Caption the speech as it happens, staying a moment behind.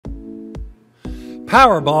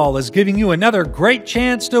Powerball is giving you another great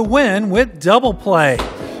chance to win with Double Play.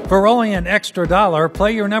 For only an extra $1,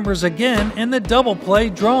 play your numbers again in the Double Play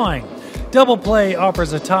drawing. Double Play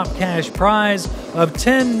offers a top cash prize of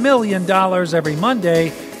 $10 million every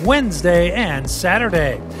Monday, Wednesday, and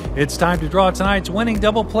Saturday. It's time to draw tonight's winning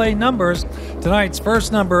Double Play numbers. Tonight's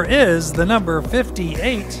first number is the number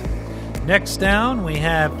 58. Next down, we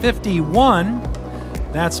have 51.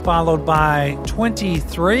 That's followed by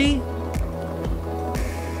 23.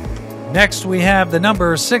 Next, we have the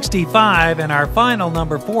number 65, and our final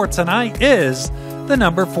number for tonight is the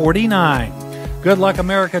number 49. Good luck,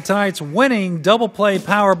 America. Tonight's winning Double Play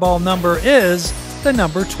Powerball number is the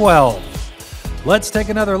number 12. Let's take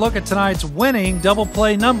another look at tonight's winning Double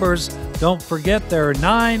Play numbers. Don't forget there are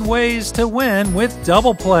 9 ways to win with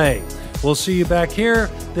Double Play. We'll see you back here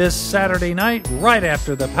this Saturday night right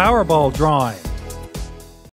after the Powerball drawing.